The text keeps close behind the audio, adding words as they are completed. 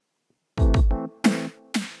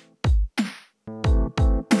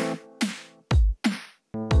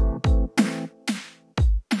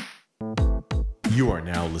You are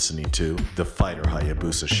now listening to The Fighter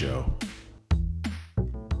Hayabusa Show.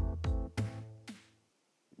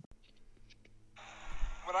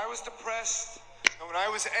 When I was depressed, and when I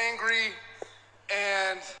was angry,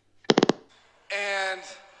 and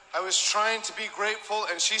I was trying to be grateful,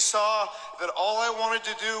 and she saw that all I wanted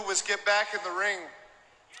to do was get back in the ring,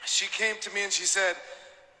 she came to me and she said,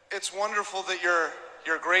 "It's wonderful that you're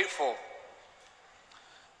grateful,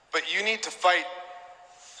 but you need to fight,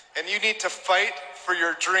 and you need to fight for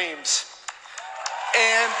your dreams."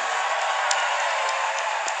 And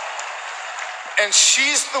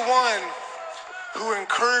she's the one who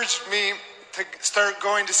encouraged me to start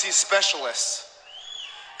going to see specialists.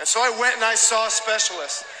 And so I went and I saw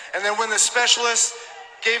specialists. And then when the specialist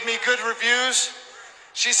gave me good reviews,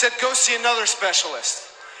 she said, "Go see another specialist."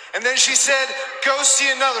 And then she said, "Go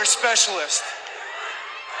see another specialist."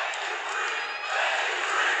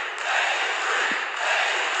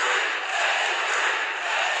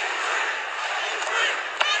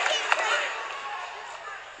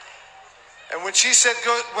 And when she said,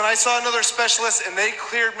 when I saw another specialist and they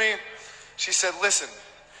cleared me, she said, "Listen,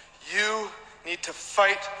 you need to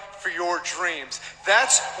fight for your dreams."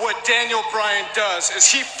 That's what Daniel Bryan does,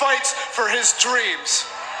 is he fights for his dreams.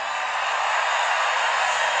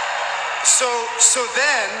 So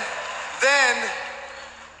then,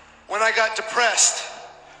 when I got depressed,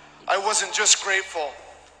 I wasn't just grateful.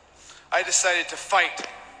 I decided to fight.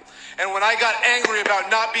 And when I got angry about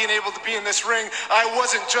not being able to be in this ring, I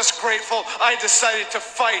wasn't just grateful, I decided to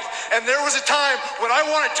fight. And there was a time when I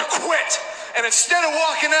wanted to quit. And instead of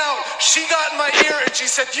walking out, she got in my ear and she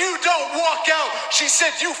said, "You don't walk out." She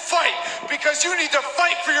said, "You fight, because you need to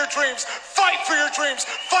fight for your dreams. Fight for your dreams.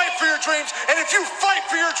 Fight for your dreams. And if you fight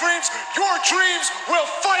for your dreams will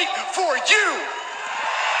fight for you."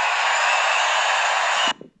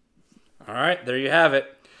 All right, there you have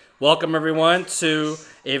it. Welcome, everyone, to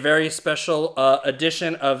a very special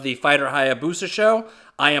edition of the Fighter Hayabusa Show.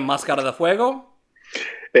 I am Mascara de Fuego.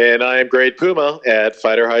 And I am Great Puma at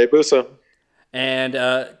Fighter Hayabusa. And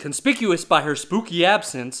conspicuous by her spooky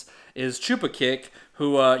absence is Chupa Kick,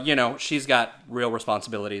 who, she's got real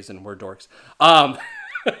responsibilities and we're dorks.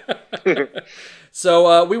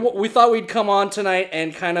 So we thought we'd come on tonight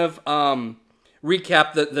and kind of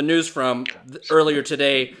recap the news from earlier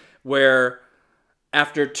today, where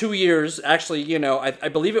after 2 years, actually, I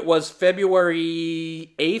believe it was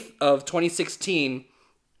February 8th of 2016,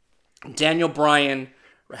 Daniel Bryan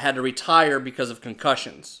had to retire because of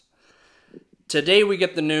concussions. Today we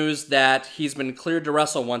get the news that he's been cleared to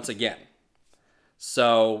wrestle once again.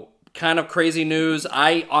 So, kind of crazy news.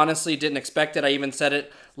 I honestly didn't expect it. I even said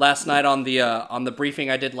it last night on the briefing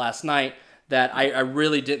I did last night, that I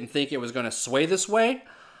really didn't think it was going to sway this way.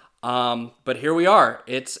 But here we are.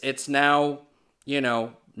 It's now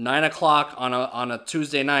 9 o'clock on a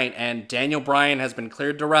Tuesday night, and Daniel Bryan has been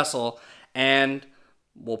cleared to wrestle, and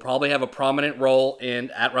will probably have a prominent role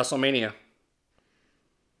at WrestleMania.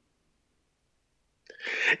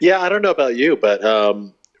 Yeah, I don't know about you, but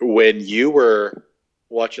when you were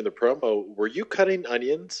watching the promo, were you cutting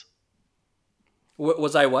onions?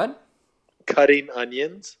 Was I what? Cutting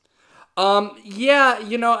onions? Yeah,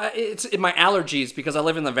 it's my allergies, because I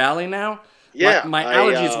live in the valley now. Yeah, my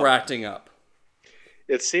allergies were acting up.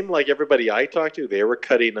 It seemed like everybody I talked to, they were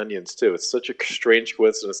cutting onions too. It's such a strange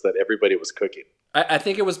coincidence that everybody was cooking. I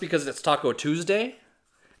think it was because it's Taco Tuesday,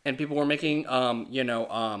 and people were making,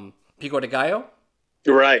 pico de gallo.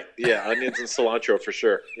 Right. Yeah, onions and cilantro for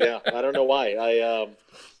sure. Yeah, I don't know why.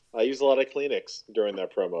 I use a lot of Kleenex during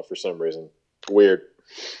that promo for some reason. Weird.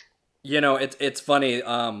 It's funny.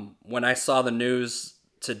 When I saw the news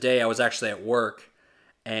today, I was actually at work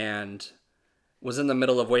and was in the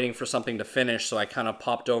middle of waiting for something to finish, so I kind of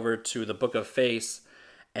popped over to the Book of Face,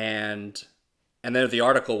 and there the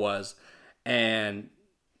article was, and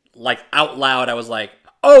like out loud, I was like,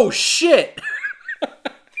 "Oh shit!"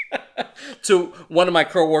 To one of my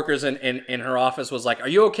coworkers in her office was like, "Are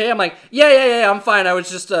you okay?" I'm like, "Yeah, I'm fine. I was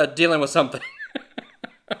just dealing with something."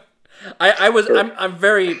 I was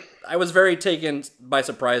very taken by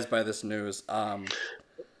surprise by this news.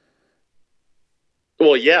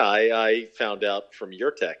 Well, yeah, I found out from your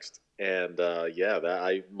text, and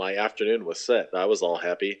my afternoon was set. I was all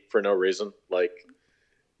happy for no reason. Like,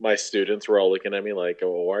 my students were all looking at me like,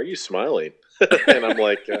 "Oh, why are you smiling?" And I'm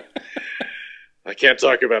like, "I can't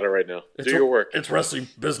talk about it right now. Do your work. It's wrestling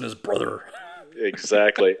business, brother."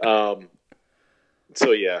 Exactly.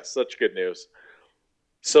 So yeah, such good news.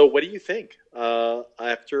 So what do you think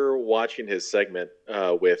after watching his segment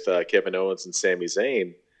with Kevin Owens and Sami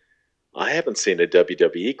Zayn? I haven't seen a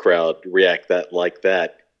WWE crowd react like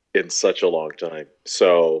that in such a long time.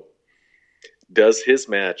 So Does his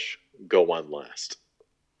match go on last?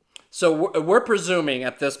 So we're presuming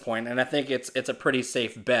at this point, and I think it's a pretty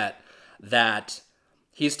safe bet, that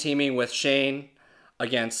he's teaming with Shane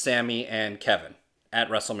against Sammy and Kevin at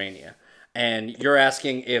WrestleMania. And you're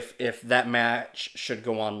asking if that match should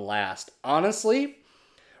go on last. Honestly,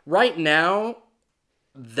 right now,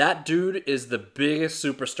 that dude is the biggest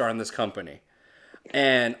superstar in this company.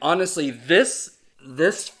 And honestly, this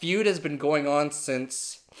feud has been going on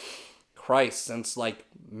since like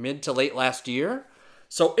mid to late last year.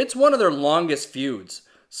 So it's one of their longest feuds.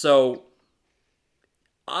 So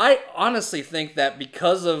I honestly think that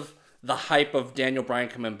because of the hype of Daniel Bryan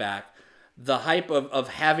coming back, the hype of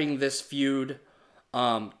having this feud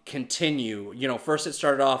continue. First it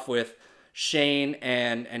started off with Shane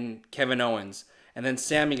and Kevin Owens, and then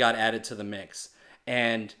Sammy got added to the mix.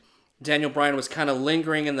 And Daniel Bryan was kind of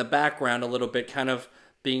lingering in the background a little bit, kind of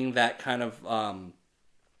being that kind of,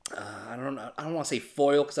 I don't want to say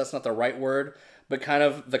foil because that's not the right word, but kind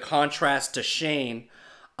of the contrast to Shane.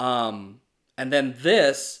 And then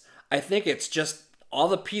this, I think it's just all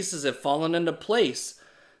the pieces have fallen into place.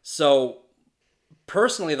 So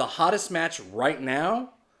personally, the hottest match right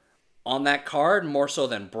now on that card, more so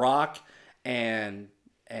than Brock and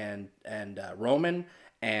Roman,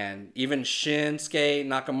 and even Shinsuke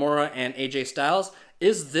Nakamura and AJ Styles,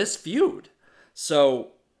 is this feud.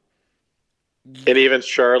 So, and even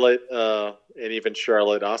Charlotte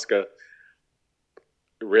Asuka,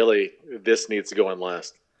 really, this needs to go on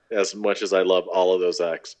last. As much as I love all of those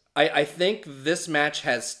acts, I think this match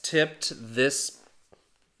has tipped this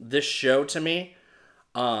show to me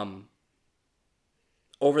over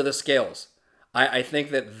the scales. I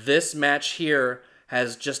think that this match here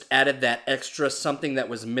has just added that extra something that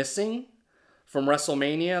was missing from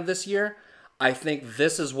WrestleMania this year. I think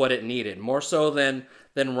this is what it needed, more so than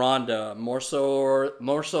Ronda, more so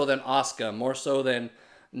than Asuka, more so than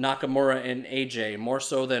Nakamura and AJ, more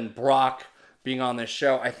so than Brock being on this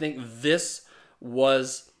show. I think this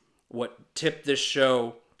was what tipped this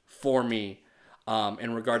show for me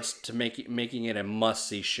in regards to making it a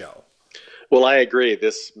must-see show. Well, I agree.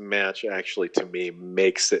 This match actually, to me,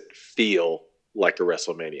 makes it feel like a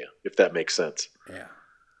WrestleMania, if that makes sense. Yeah,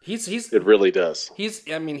 it really does.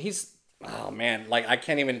 Oh man, like I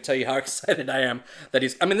can't even tell you how excited I am that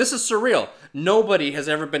he's. I mean, this is surreal. Nobody has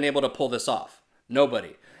ever been able to pull this off.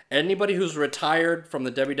 Nobody. Anybody who's retired from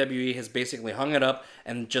the WWE has basically hung it up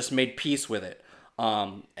and just made peace with it.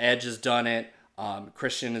 Edge has done it.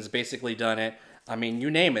 Christian has basically done it. I mean,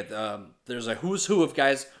 you name it. There's a who's who of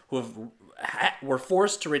guys who were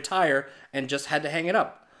forced to retire and just had to hang it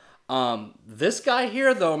up. This guy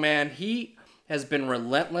here, though, man, he has been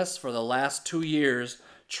relentless for the last 2 years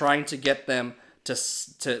trying to get them to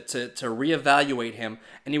reevaluate him.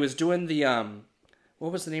 And he was doing the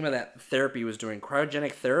what was the name of that therapy he was doing?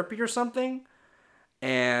 Cryogenic therapy or something?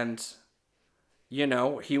 And he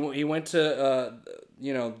went to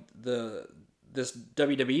this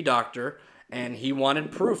WWE doctor, and he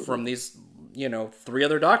wanted proof from these 3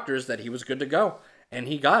 other doctors that he was good to go, and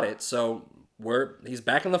he got it. So he's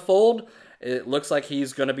back in the fold. It looks like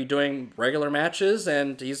he's going to be doing regular matches,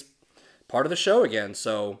 and he's part of the show again.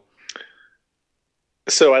 So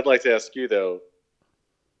I'd like to ask you, though,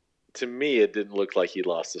 to me, it didn't look like he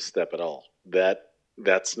lost a step at all. That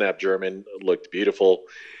snap German looked beautiful.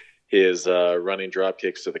 His running drop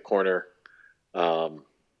kicks to the corner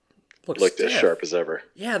looked as sharp as ever.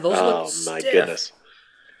 Yeah, those look stiff. Oh, my goodness.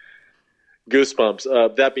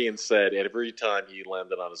 Goosebumps. That being said, every time he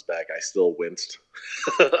landed on his back, I still winced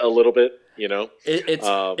a little bit,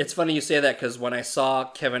 It's funny you say that, because when I saw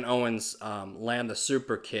Kevin Owens land the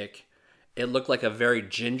super kick, it looked like a very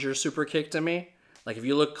ginger super kick to me. Like, if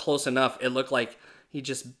you look close enough, it looked like he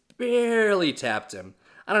just barely tapped him.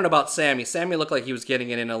 I don't know about Sammy. Sammy looked like he was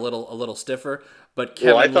getting it in a little stiffer, but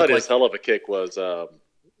Kevin I thought his hell of a kick was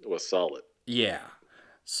solid. Yeah.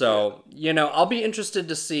 So, I'll be interested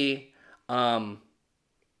to see.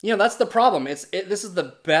 That's the problem. This is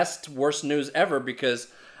the worst news ever, because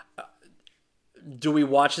do we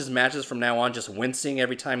watch his matches from now on just wincing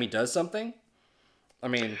every time he does something? I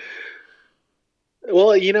mean...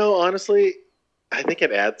 Well, honestly, I think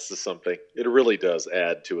it adds to something. It really does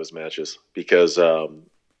add to his matches, because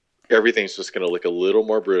everything's just going to look a little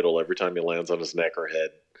more brutal every time he lands on his neck or head.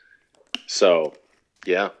 So,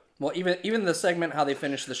 yeah. Well, even the segment how they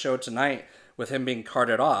finished the show tonight with him being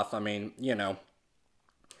carted off, I mean,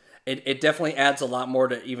 it definitely adds a lot more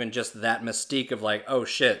to even just that mystique of like, oh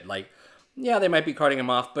shit, like, yeah, they might be carting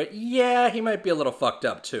him off, but yeah, he might be a little fucked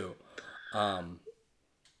up too. But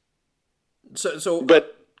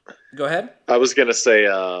go ahead. I was gonna say,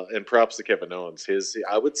 and props to Kevin Owens.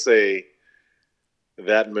 I would say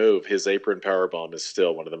that move, his apron powerbomb, is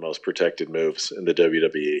still one of the most protected moves in the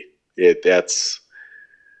WWE.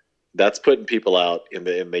 That's putting people out, and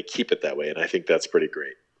they keep it that way, and I think that's pretty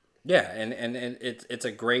great. Yeah, and it's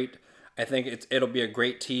a great. I think it'll be a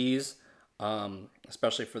great tease,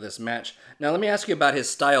 especially for this match. Now, let me ask you about his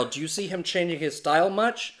style. Do you see him changing his style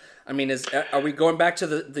much? I mean, are we going back to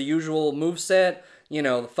the usual moveset?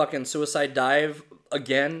 The fucking suicide dive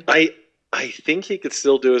again? I think he could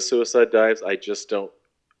still do his suicide dives. I just don't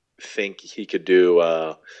think he could do.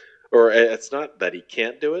 Or it's not that he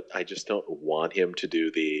can't do it. I just don't want him to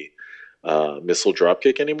do the missile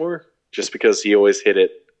dropkick anymore. Just because he always hit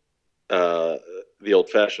it the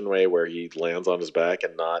old-fashioned way, where he lands on his back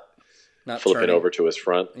and not flipping turning over to his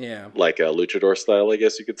front, Yeah. like a luchador style, I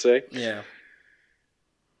guess you could say. Yeah.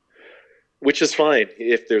 Which is fine.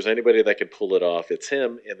 If there's anybody that can pull it off, it's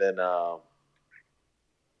him. And then,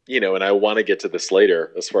 and I want to get to this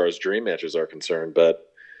later as far as dream matches are concerned,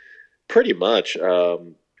 but pretty much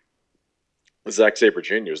Zack Sabre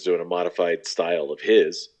Jr. is doing a modified style of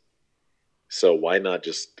his. So why not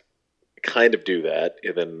just kind of do that,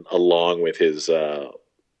 and then along with his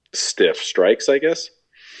stiff strikes, I guess.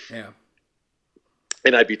 Yeah.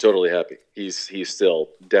 And I'd be totally happy. He's still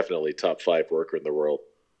definitely top 5 worker in the world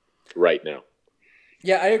right now.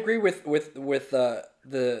 Yeah, I agree with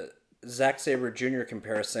the Zack Sabre Jr.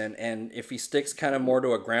 comparison, and if he sticks kind of more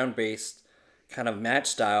to a ground-based kind of match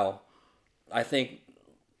style, I think,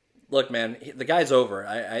 look, man, the guy's over.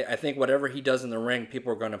 I think whatever he does in the ring,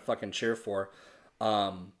 people are going to fucking cheer for.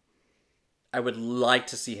 I would like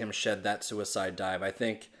to see him shed that suicide dive. I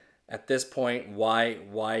think at this point, why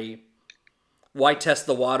test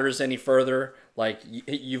the waters any further? Like,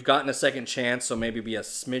 you've gotten a second chance, so maybe be a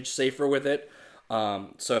smidge safer with it.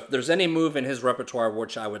 So if there's any move in his repertoire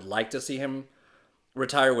which I would like to see him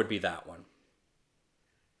retire, would be that one.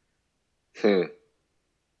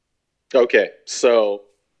 Okay, so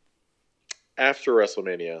after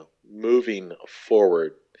WrestleMania, moving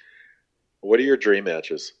forward, what are your dream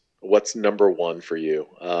matches? What's number one for you?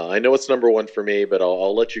 I know it's number one for me, but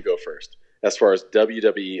I'll let you go first. As far as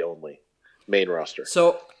WWE only, main roster.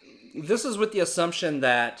 So this is with the assumption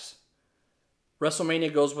that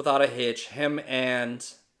WrestleMania goes without a hitch. Him and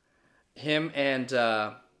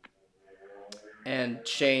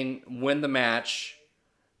Shane win the match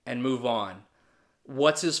and move on.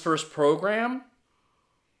 What's his first program?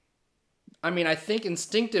 I mean, I think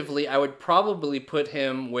instinctively I would probably put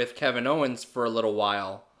him with Kevin Owens for a little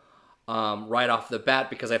while, right off the bat,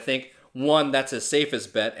 because I think, one, that's his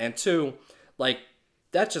safest bet, and two, like,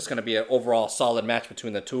 that's just going to be an overall solid match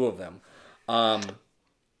between the two of them.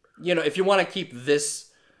 If you want to keep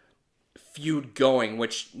this feud going,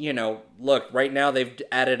 which, look, right now they've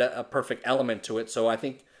added a perfect element to it, so I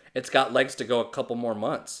think it's got legs to go a couple more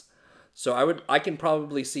months. So I can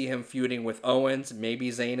probably see him feuding with Owens, maybe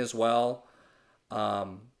Zayn as well. I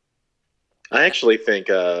actually think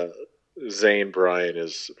Zayn Bryan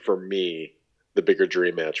is, for me, the bigger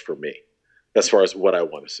dream match for me, as far as what I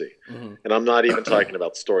want to see. Mm-hmm. And I'm not even talking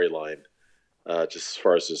about storyline, just as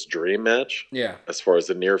far as this dream match. Yeah. As far as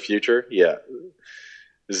the near future, yeah.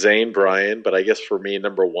 Zayn Bryan, but I guess for me,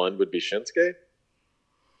 number one would be Shinsuke.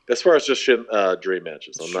 As far as just dream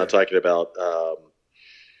matches, I'm not talking about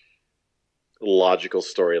logical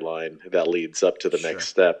storyline that leads up to the next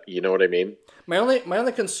step. You know what I mean? My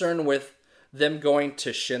only concern with them going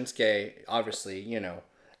to Shinsuke, obviously,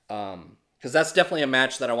 because that's definitely a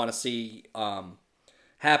match that I want to see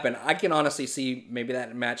happen. I can honestly see maybe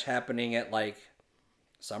that match happening at like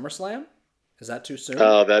SummerSlam. Is that too soon?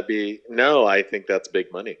 No, I think that's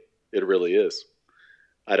big money. It really is.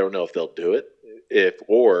 I don't know if they'll do it.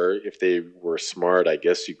 If they were smart, I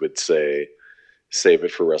guess you could say save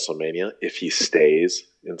it for WrestleMania if he stays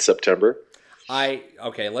in September.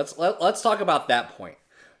 Let's talk about that point.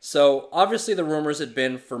 So obviously the rumors had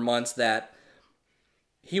been for months that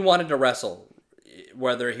he wanted to wrestle,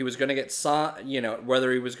 whether he was going to get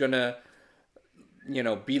whether he was going to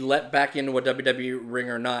be let back into a WWE ring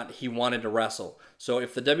or not, he wanted to wrestle. So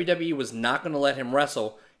if the WWE was not going to let him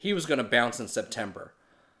wrestle, he was going to bounce in September.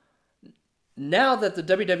 Now that the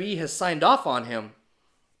WWE has signed off on him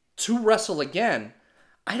to wrestle again,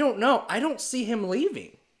 I don't know. I don't see him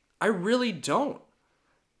leaving. I really don't.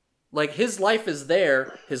 Like, his life is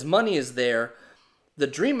there. His money is there. The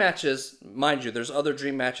dream matches, mind you, there's other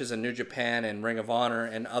dream matches in New Japan and Ring of Honor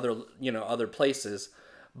and other places.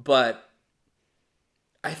 But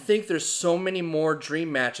I think there's so many more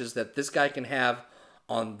dream matches that this guy can have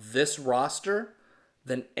on this roster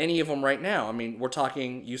than any of them right now. I mean, we're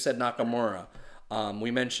talking, you said Nakamura.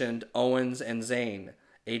 We mentioned Owens and Zayn,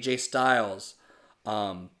 AJ Styles,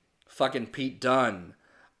 fucking Pete Dunne,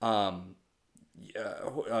 Finn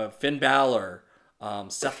Balor,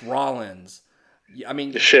 Seth Rollins. I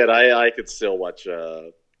mean, Shit, I could still watch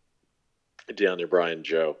Daniel Bryan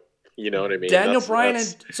Joe. You know what I mean? Daniel Bryan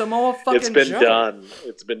and Samoa fucking it's been Joe. done.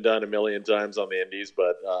 It's been done a million times on the indies,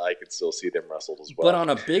 but I could still see them wrestled as well. But on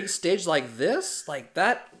a big stage like this, like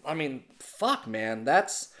that, I mean, fuck, man.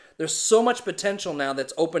 There's so much potential now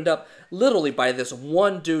that's opened up literally by this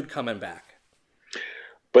one dude coming back.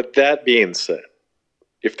 But that being said,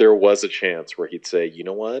 if there was a chance where he'd say, you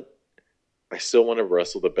know what? I still want to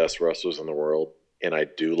wrestle the best wrestlers in the world, and I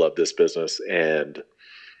do love this business, and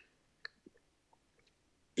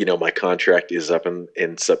you know, my contract is up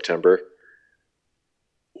in September.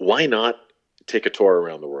 Why not take a tour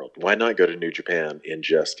around the world? Why not go to New Japan and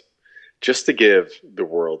just to give the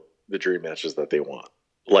world the dream matches that they want?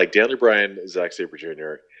 Like Daniel Bryan, Zack Sabre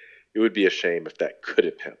Jr., it would be a shame if that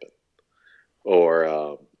couldn't happen.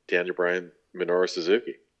 Or Daniel Bryan, Minoru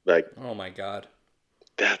Suzuki. Like, oh my God.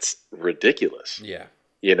 That's ridiculous. Yeah.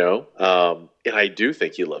 You know? And I do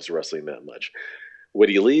think he loves wrestling that much. Would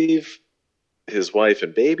he leave his wife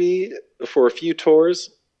and baby for a few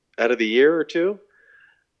tours out of the year or two?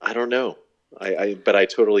 I don't know. But I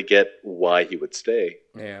totally get why he would stay.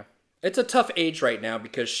 Yeah. It's a tough age right now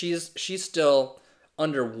because she's still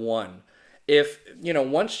under 1. If, you know,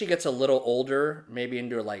 once she gets a little older, maybe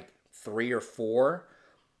into like 3 or 4,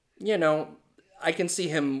 you know, I can see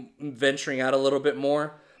him venturing out a little bit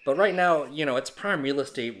more. But right now, you know, it's prime real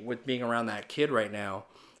estate with being around that kid right now.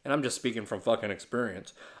 And I'm just speaking from fucking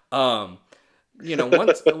experience. You know,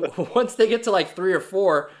 once they get to like 3 or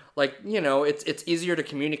 4, like, you know, it's easier to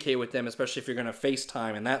communicate with them, especially if you're going to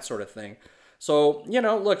FaceTime and that sort of thing. So, you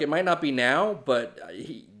know, look, it might not be now, but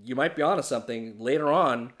you might be onto something later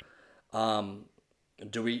on.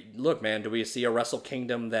 Do we see a Wrestle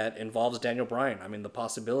Kingdom that involves Daniel Bryan? I mean, the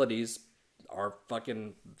possibilities are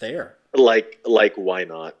fucking there. Like why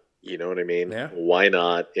not? You know what I mean? Yeah. Why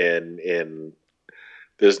not? And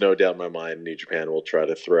there's no doubt in my mind New Japan will try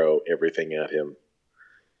to throw everything at him.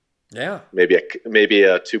 Yeah. Maybe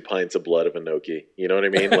 2 pints of blood of Inoki. You know what I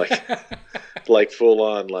mean? Like like full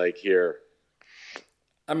on, like, here.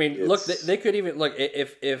 I mean, look, they could even look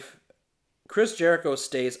if Chris Jericho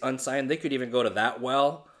stays unsigned, they could even go to that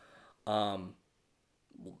well. You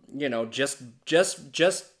know, just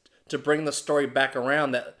to bring the story back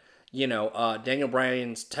around that, you know, Daniel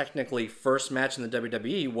Bryan's technically first match in the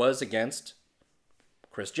WWE was against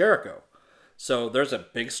Chris Jericho. So there's a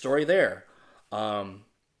big story there.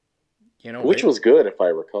 You know, which was good, if I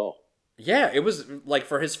recall. Yeah, it was like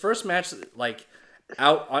for his first match, like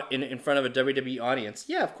out in front of a WWE audience.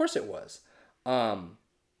 Yeah, of course it was.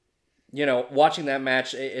 You know, watching that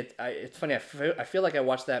match, it's funny. I feel like I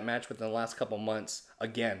watched that match within the last couple months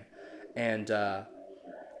again, and I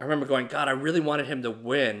remember going, God, I really wanted him to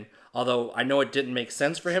win. Although I know it didn't make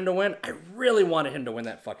sense for him to win, I really wanted him to win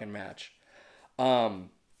that fucking match. Yeah,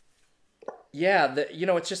 you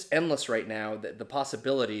know, it's just endless right now. The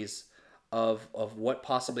possibilities of what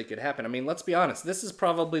possibly could happen. I mean, let's be honest. This is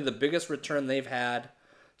probably the biggest return they've had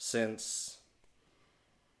since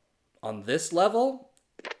on this level.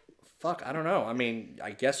 Fuck, I don't know. I mean,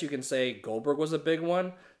 I guess you can say Goldberg was a big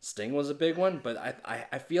one, Sting was a big one, but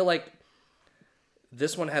I feel like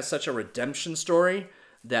this one has such a redemption story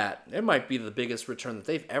that it might be the biggest return that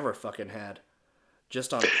they've ever fucking had,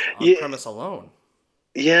 just on premise alone.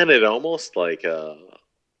 Yeah, and it's almost like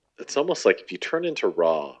if you turn into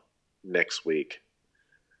Raw next week,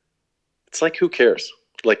 it's like, who cares?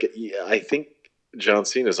 Like, I think John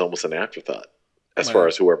Cena is almost an afterthought as far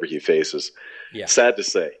as whoever he faces. Yeah. Sad to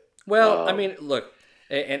say. Well, I mean, look,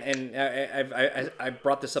 and I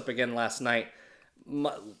brought this up again last night.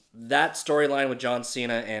 That storyline with John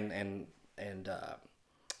Cena and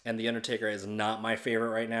The Undertaker is not my favorite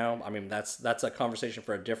right now. I mean, that's a conversation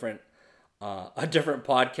for a different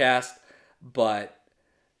podcast, but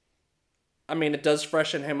I mean, it does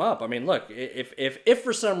freshen him up. I mean, look, if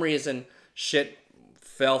for some reason shit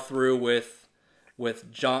fell through with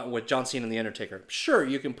John Cena and The Undertaker, sure,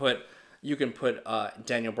 you can put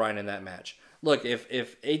Daniel Bryan in that match. Look, if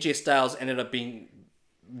AJ Styles ended up being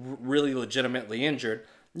really legitimately injured,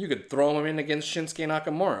 you could throw him in against Shinsuke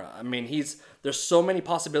Nakamura. I mean, there's so many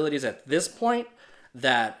possibilities at this point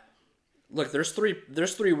that, look, there's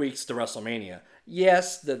 3 weeks to WrestleMania.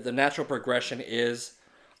 Yes, the natural progression is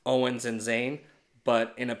Owens and Zayn,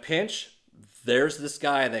 but in a pinch, there's this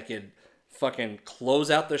guy that could fucking close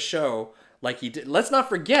out the show like he did. Let's not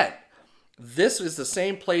forget, this is the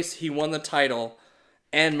same place he won the title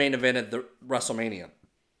and main evented the WrestleMania,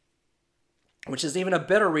 which is even a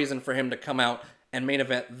better reason for him to come out and main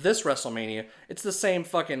event this WrestleMania, it's the same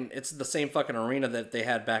fucking arena that they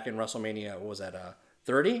had back in WrestleMania. What was that,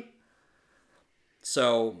 30?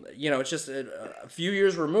 So, it's just a few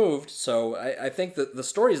years removed. So I think that the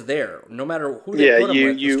story's there. No matter who they put them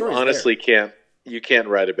with, the you story's honestly there. can't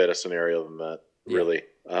write a better scenario than that, really.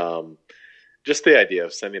 Yeah. Just the idea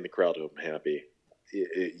of sending the crowd home happy.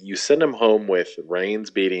 You send them home with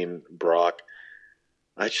Reigns beating Brock.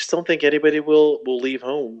 I just don't think anybody will leave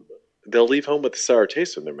home. They'll leave home with a sour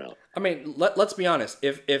taste in their mouth. I mean, let's be honest.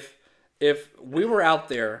 If we were out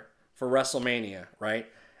there for WrestleMania, right,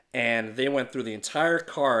 and they went through the entire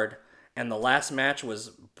card, and the last match was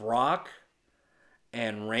Brock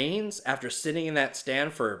and Reigns after sitting in that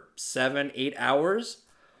stand for 7-8 hours,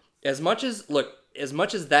 as much as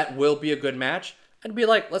that will be a good match, I'd be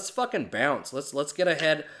like, let's fucking bounce. Let's get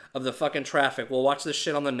ahead of the fucking traffic. We'll watch this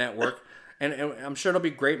shit on the network, and I'm sure it'll be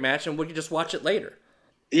a great match, and we can just watch it later.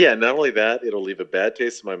 Yeah, not only that, it'll leave a bad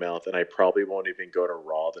taste in my mouth, and I probably won't even go to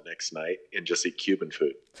Raw the next night and just eat Cuban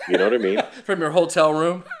food. You know what I mean? From your hotel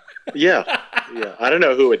room? Yeah. I don't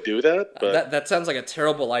know who would do that, but that sounds like a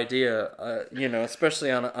terrible idea.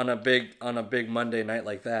 Especially on a big Monday night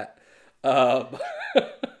like that.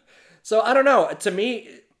 So I don't know. To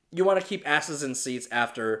me, you want to keep asses in seats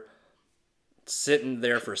after sitting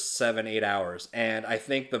there for 7-8 hours, and I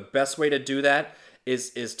think the best way to do that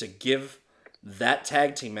is to give that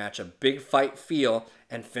tag team match a big fight feel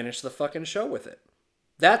and finish the fucking show with it.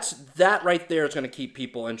 That right there is going to keep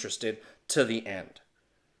people interested to the end.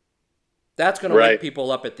 That's going to wake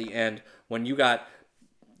people up at the end when you got,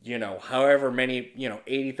 however many,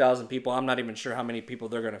 80,000 people. I'm not even sure how many people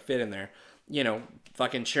they're going to fit in there,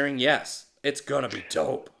 fucking cheering yes. It's going to be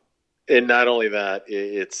dope. And not only that,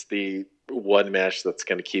 it's the one match that's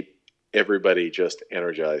going to keep everybody just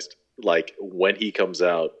energized. Like when he comes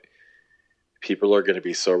out, people are going to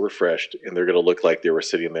be so refreshed and they're going to look like they were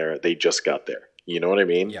sitting there. They just got there. You know what I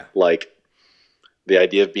mean? Yeah. Like the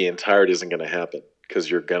idea of being tired isn't going to happen because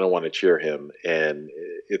you're going to want to cheer him and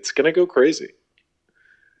it's going to go crazy.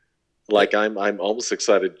 Like I'm almost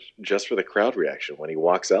excited just for the crowd reaction when he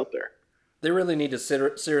walks out there. They really need to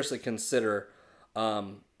seriously consider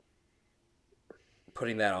putting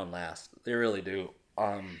that on last. They really do.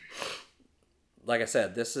 Like I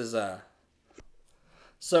said, this is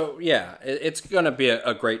so yeah, it's gonna be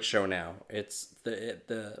a great show now. It's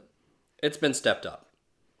been stepped up.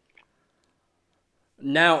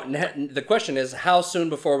 Now the question is, how soon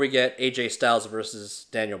before we get AJ Styles versus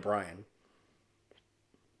Daniel Bryan?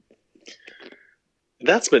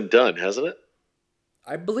 That's been done, hasn't it?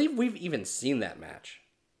 I believe we've even seen that match.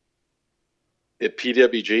 At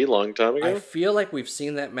PWG long time ago? I feel like we've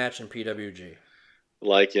seen that match in PWG.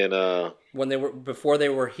 Like in before they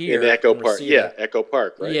were here in Echo Park. Yeah, Echo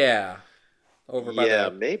Park, right? Yeah. Over by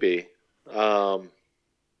maybe. But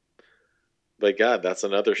God, that's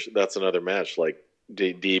another match like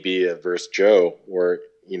DB versus Joe where,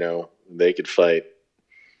 they could fight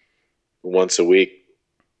once a week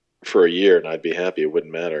for a year and I'd be happy. It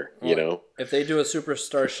wouldn't matter, If they do a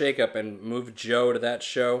superstar shakeup and move Joe to that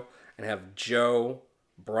show and have Joe,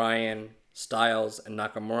 Bryan, Styles, and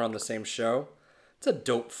Nakamura on the same show, it's a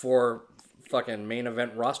dope 4 fucking main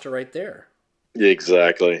event roster right there.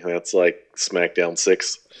 Exactly. That's like SmackDown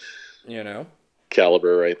 6.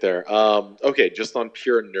 Caliber right there. Okay, just on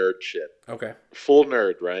pure nerd shit. Okay. Full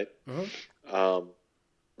nerd, right? Mm-hmm.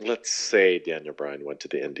 Let's say Daniel Bryan went to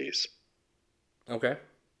the Indies. Okay.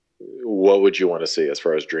 What would you want to see as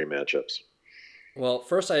far as dream matchups? Well,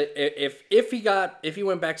 first, if he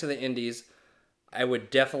went back to the Indies, I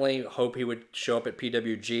would definitely hope he would show up at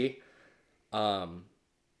PWG. Oh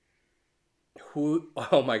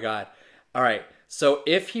my God. All right. So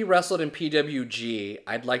if he wrestled in PWG,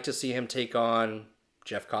 I'd like to see him take on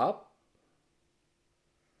Jeff Cobb.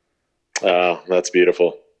 Oh, that's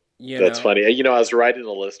beautiful. That's funny. I was writing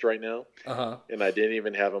a list right now, and I didn't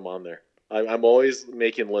even have him on there. I'm always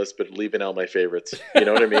making lists, but leaving out my favorites. You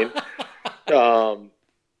know what I mean?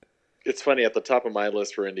 It's funny. At the top of my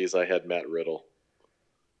list for Indies, I had Matt Riddle.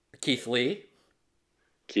 Keith Lee,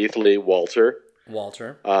 Walter.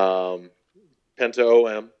 Penta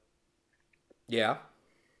OM. Yeah.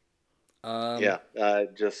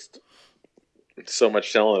 Just so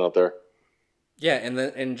much talent out there. Yeah, and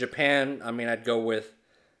then in Japan, I mean, I'd go with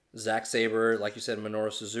Zack Sabre, like you said,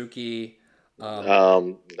 Minoru Suzuki.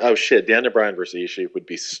 Daniel Bryan versus Ishii would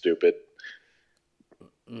be stupid.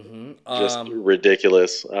 Mm-hmm. Just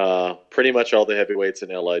ridiculous. Pretty much all the heavyweights in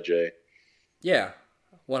LIJ. Yeah,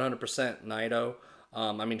 100% Naito.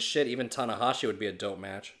 Even Tanahashi would be a dope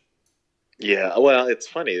match. Yeah, well, it's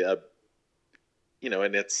funny.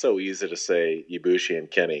 And it's so easy to say Ibushi and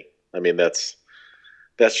Kenny. I mean, that's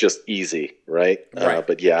that's just easy, right? Right.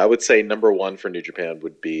 But yeah, I would say number one for New Japan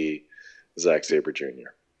would be Zack Sabre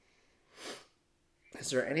Jr.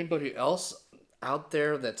 Is there anybody else out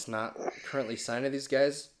there that's not currently signed to these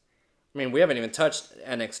guys? I mean, we haven't even touched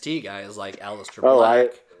NXT guys like Aleister Oh,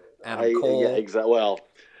 Black, Adam yeah, Cole. exactly. Well,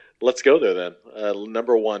 let's go there then.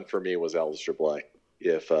 Number one for me was Aleister Black.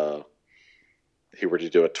 If he were to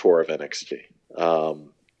do a tour of NXT,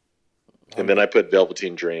 and then I put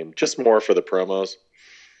Velveteen Dream just more for the promos,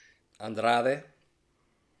 Andrade,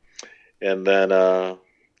 and then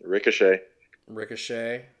Ricochet. Who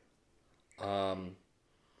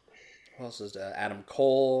else is that? Adam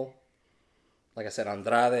Cole. Like I said,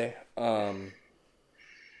 Andrade. And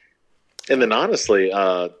then honestly,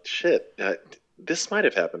 this might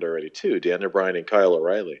have happened already too. Daniel Bryan and Kyle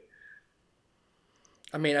O'Reilly.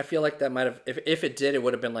 I mean, I feel like that might have. If it did, it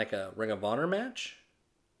would have been like a Ring of Honor match.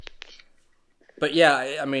 But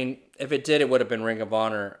yeah, I mean, if it did, it would have been Ring of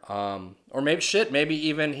Honor. Or maybe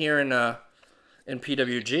even here in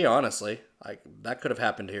PWG. Honestly, like that could have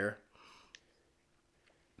happened here.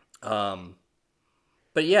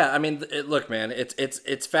 But yeah, I mean, look, man,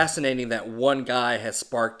 it's fascinating that one guy has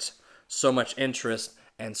sparked so much interest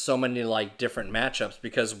and so many like different matchups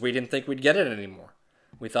because we didn't think we'd get it anymore.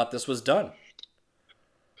 We thought this was done.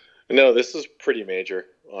 No, this is pretty major,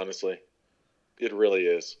 honestly. It really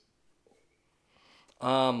is.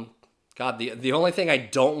 God, the only thing I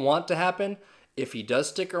don't want to happen if he does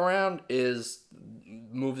stick around is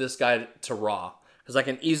move this guy to Raw because I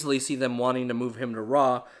can easily see them wanting to move him to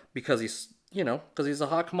Raw because he's a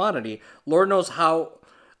hot commodity. Lord knows how.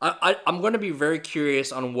 I'm going to be very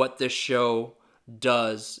curious on what this show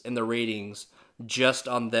does in the ratings just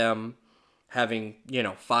on them having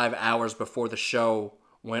 5 hours before the show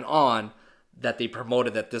went on that they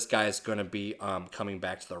promoted that this guy is going to be coming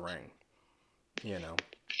back to the ring.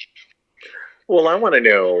 Well, I want to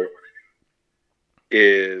know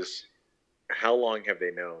is how long have they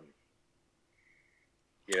known?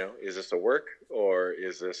 Is this a work or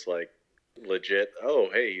is this like legit? Oh,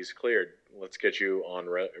 hey, he's cleared. Let's get you on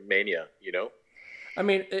Mania. I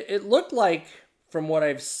mean, it looked like from what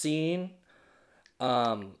I've seen,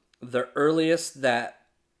 the earliest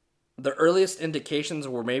indications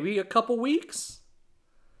were maybe a couple weeks.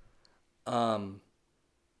 And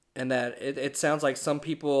that it sounds like some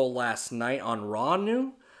people last night on Raw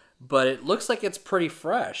knew, but it looks like it's pretty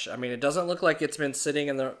fresh. I mean, it doesn't look like it's been sitting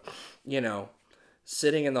in the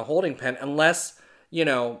holding pen unless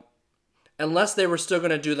they were still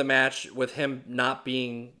going to do the match with him not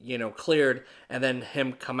being, cleared and then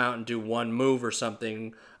him come out and do one move or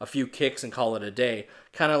something, a few kicks and call it a day.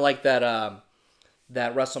 Kind of like that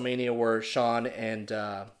WrestleMania where Shawn and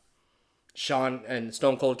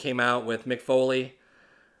Stone Cold came out with Mick Foley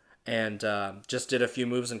and just did a few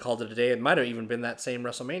moves and called it a day. It might have even been that same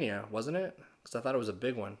WrestleMania, wasn't it? Because I thought it was a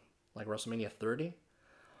big one, like WrestleMania 30.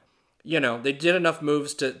 They did enough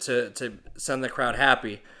moves to send the crowd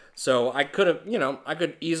happy. So I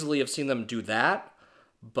could easily have seen them do that.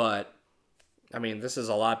 But, I mean, this is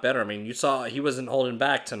a lot better. I mean, you saw he wasn't holding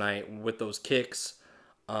back tonight with those kicks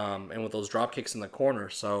and with those drop kicks in the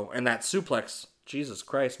corner. So, and that suplex, Jesus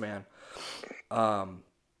Christ, man.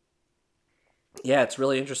 Yeah, it's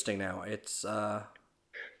really interesting now. It's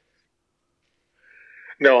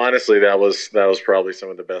No, honestly, that was probably some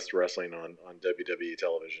of the best wrestling on WWE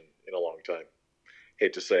television in a long time.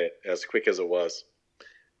 Hate to say it, as quick as it was,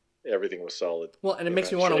 everything was solid. Well, and it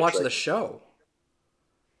makes me want to watch the show.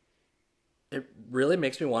 It really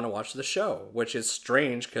makes me want to watch the show, which is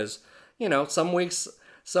strange because some weeks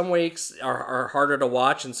are harder to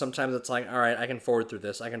watch, and sometimes it's like, all right, I can forward through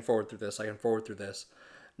this, I can forward through this, I can forward through this.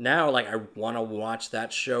 Now, like, I want to watch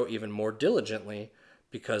that show even more diligently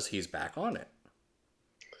because he's back on it.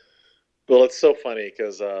 Well, it's so funny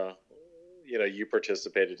because, you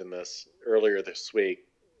participated in this earlier this week.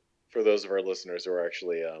 For those of our listeners who are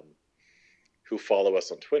actually, who follow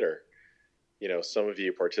us on Twitter, some of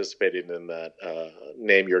you participated in that,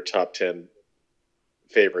 name your top 10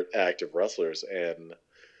 favorite active wrestlers. And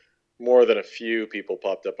more than a few people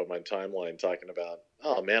popped up on my timeline talking about,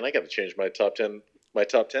 oh man, I got to change my top 10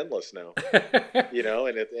 list now,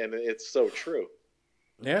 and it's so true.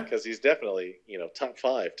 Yeah. Because he's definitely, top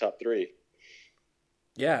 5, top 3.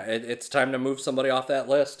 Yeah, it's time to move somebody off that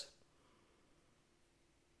list.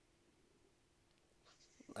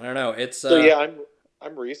 I don't know. It's So yeah,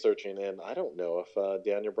 I'm researching, and I don't know if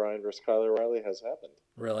Daniel Bryan versus Kyle O'Reilly has happened.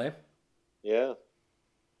 Really? Yeah.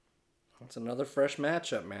 It's another fresh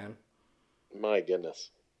matchup, man. My goodness,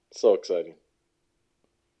 so exciting.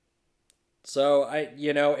 So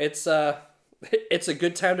it's it's a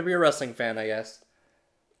good time to be a wrestling fan, I guess.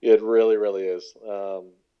 It really, really is.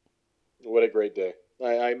 What a great day!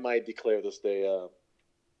 I might declare this day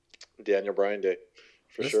Daniel Bryan Day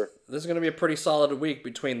for This sure. this is going to be a pretty solid week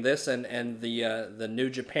between this and the New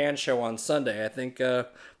Japan show on Sunday. I think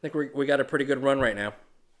we got a pretty good run right now.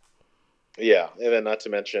 Yeah, and then not to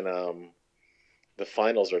mention the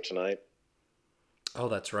finals are tonight. Oh,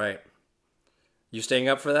 that's right. You staying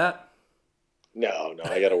up for that? No, no,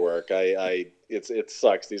 I got to work. It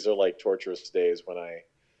sucks. These are like torturous days when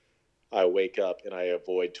I wake up and I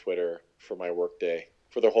avoid Twitter for my work day,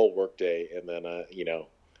 for the whole work day, and then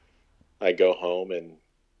I go home and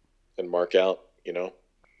mark out.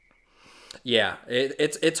 Yeah,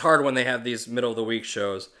 it's hard when they have these middle of the week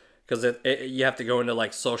shows because you have to go into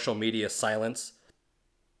like social media silence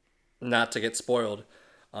not to get spoiled,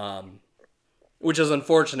 which is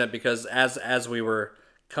unfortunate because as we were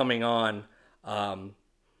coming on,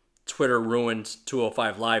 Twitter ruined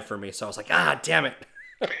 205 Live for me, so I was like, damn it.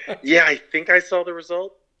 Yeah, I think I saw the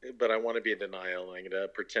result, but I want to be in denial. I'm gonna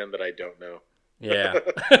pretend that I don't know. Yeah.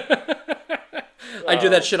 I do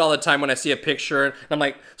that shit all the time when I see a picture and I'm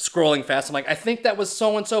like scrolling fast. I'm like, I think that was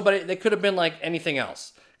so and so, but it could have been like anything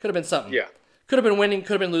else. Could have been something. Yeah. Could have been winning,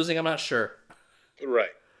 could have been losing. I'm not sure. Right.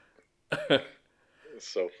 It's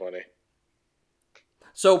so funny.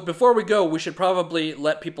 So before we go, we should probably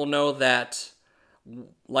let people know that,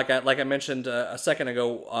 like I mentioned a second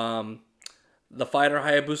ago, the Fighter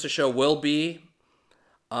Hayabusa show will be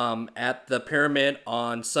at the Pyramid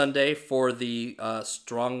on Sunday for the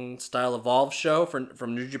Strong Style Evolve show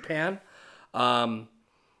from New Japan.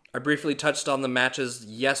 I briefly touched on the matches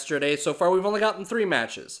yesterday. So far, we've only gotten 3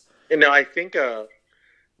 matches. And now I think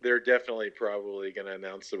they're definitely probably going to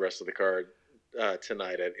announce the rest of the card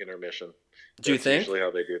tonight at intermission. Do you think? That's usually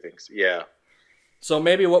how they do things. Yeah. So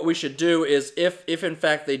maybe what we should do is, if in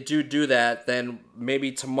fact they do that, then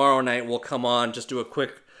maybe tomorrow night we'll come on, just do a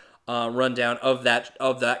quick rundown of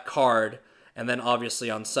that card, and then obviously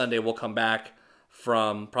on Sunday we'll come back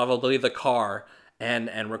from probably the car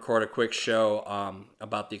and record a quick show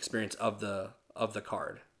about the experience of the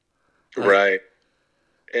card. Right.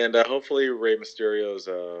 And hopefully Rey Mysterio's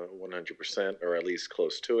 100% or at least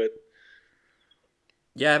close to it.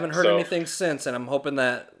 Yeah, I haven't heard anything since, and I'm hoping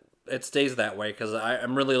that it stays that way because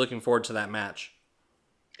I'm really looking forward to that match.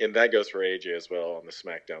 And that goes for AJ as well on the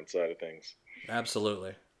SmackDown side of things.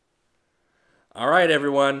 Absolutely. All right,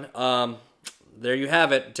 everyone. There you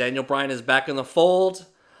have it. Daniel Bryan is back in the fold,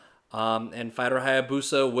 and Fighter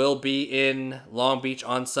Hayabusa will be in Long Beach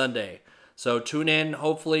on Sunday. So tune in.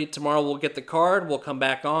 Hopefully tomorrow we'll get the card. We'll come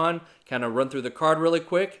back on, kind of run through the card really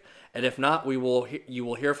quick. And if not, you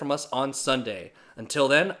will hear from us on Sunday. Until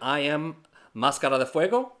then, I am Mascara de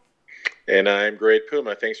Fuego. And I'm Great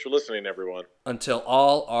Puma. Thanks for listening, everyone. Until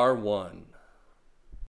all are one.